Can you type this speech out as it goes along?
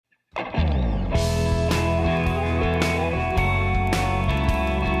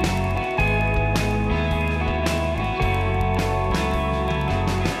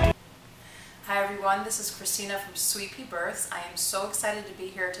everyone, this is Christina from Sweet Pea Births. I am so excited to be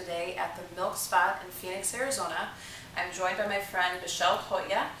here today at the Milk Spot in Phoenix, Arizona. I'm joined by my friend Michelle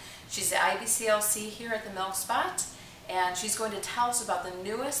Hoya. She's the IBCLC here at the Milk Spot, and she's going to tell us about the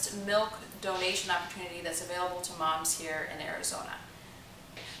newest milk donation opportunity that's available to moms here in Arizona.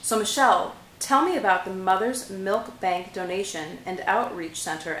 So Michelle, tell me about the Mother's Milk Bank Donation and Outreach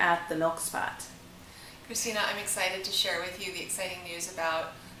Center at the Milk Spot. Christina, I'm excited to share with you the exciting news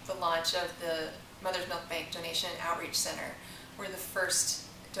about the launch of the Mother's Milk Bank Donation and Outreach Center. We're the first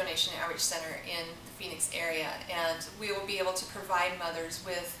donation and outreach center in the Phoenix area, and we will be able to provide mothers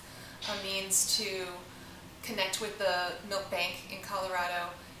with a means to connect with the milk bank in Colorado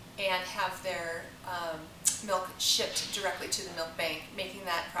and have their milk shipped directly to the milk bank, making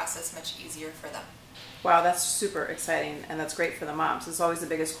that process much easier for them. Wow, that's super exciting, and that's great for the moms. It's always the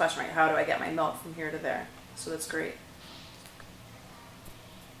biggest question, right? How do I get my milk from here to there? So that's great.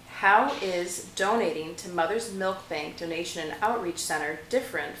 How is donating to Mother's Milk Bank Donation and Outreach Center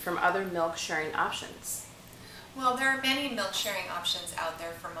different from other milk sharing options? Well, there are many milk sharing options out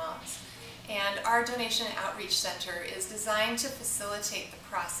there for moms, and our Donation and Outreach Center is designed to facilitate the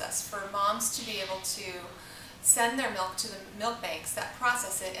process for moms to be able to send their milk to the milk banks that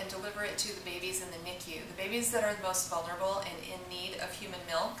process it and deliver it to the babies in the NICU, the babies that are the most vulnerable and in need of human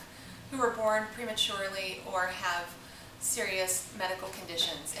milk, who were born prematurely or have serious medical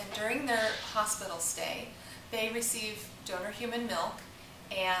conditions. And during their hospital stay, they receive donor human milk,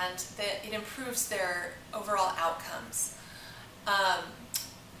 and it improves their overall outcomes.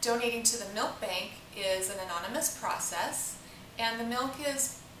 Donating to the milk bank is an anonymous process, and the milk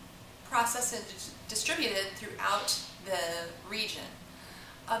is processed and distributed throughout the region.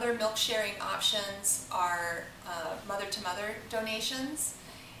 Other milk sharing options are mother-to-mother donations,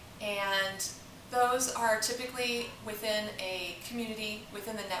 and those are typically within a community,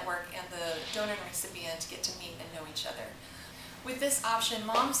 within the network, and the donor and recipient get to meet and know each other. With this option,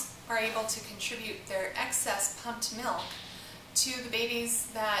 moms are able to contribute their excess pumped milk to the babies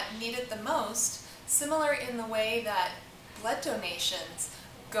that need it the most, similar in the way that blood donations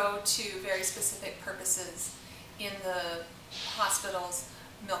go to very specific purposes. In the hospitals,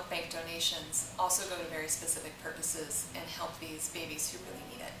 milk bank donations also go to very specific purposes and help these babies who really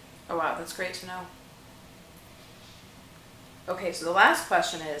need it. Oh wow, that's great to know. Okay, so the last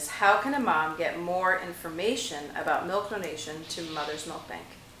question is, how can a mom get more information about milk donation to Mother's Milk Bank?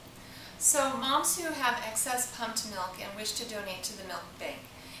 So moms who have excess pumped milk and wish to donate to the milk bank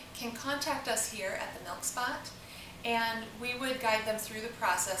can contact us here at the Milk Spot, and we would guide them through the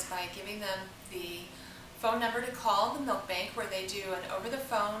process by giving them the phone number to call the milk bank, where they do an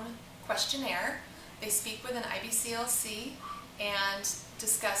over-the-phone questionnaire. They speak with an IBCLC and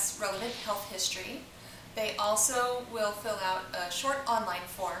discuss relevant health history. They also will fill out a short online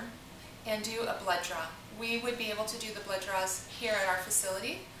form and do a blood draw. We would be able to do the blood draws here at our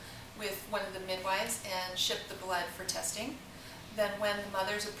facility with one of the midwives and ship the blood for testing. Then when the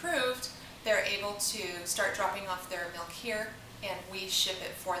mother's approved, they're able to start dropping off their milk here, and we ship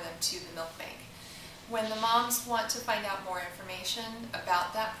it for them to the milk bank. When the moms want to find out more information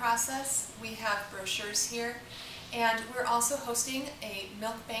about that process, we have brochures here, and we're also hosting a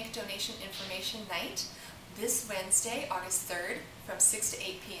milk bank donation information night this Wednesday, August 3rd, from 6 to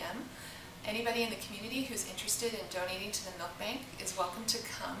 8 p.m. Anybody in the community who's interested in donating to the milk bank is welcome to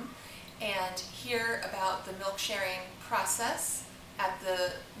come and hear about the milk sharing process at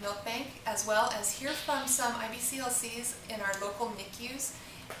the milk bank, as well as hear from some IBCLCs in our local NICUs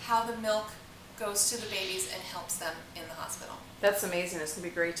how the milk goes to the babies and helps them in the hospital. That's amazing. It's going to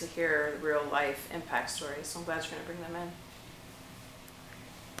be great to hear real life impact stories, so I'm glad you're going to bring them in.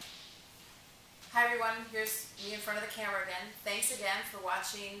 Hi everyone, here's me in front of the camera again. Thanks again for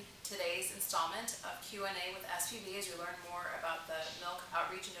watching today's installment of Q&A with SPB as you learn more about the Milk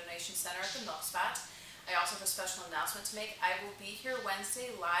Outreach and Donation Center at the Milk Spot. I also have a special announcement to make. I will be here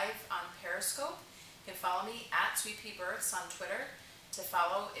Wednesday live on Periscope. You can follow me at Sweet Pea Births on Twitter to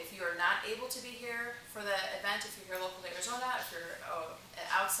follow. If you are not able to be here for the event, if you're here local to Arizona, if you're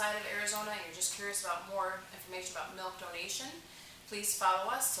outside of Arizona and you're just curious about more information about milk donation, please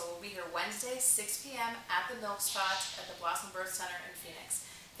follow us. So we'll be here Wednesday, 6 p.m. at the Milk Spot at the Blossom Birth Center in Phoenix.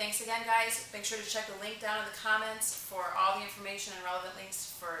 Thanks again, guys. Make sure to check the link down in the comments for all the information and relevant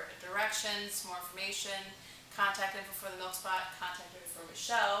links for directions, more information, contact info for the Milk Spot, contact info for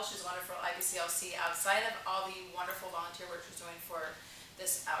Michelle. She's a wonderful IBCLC outside of all the wonderful volunteer work she's doing for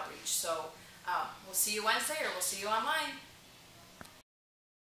this outreach. So we'll see you Wednesday, or we'll see you online.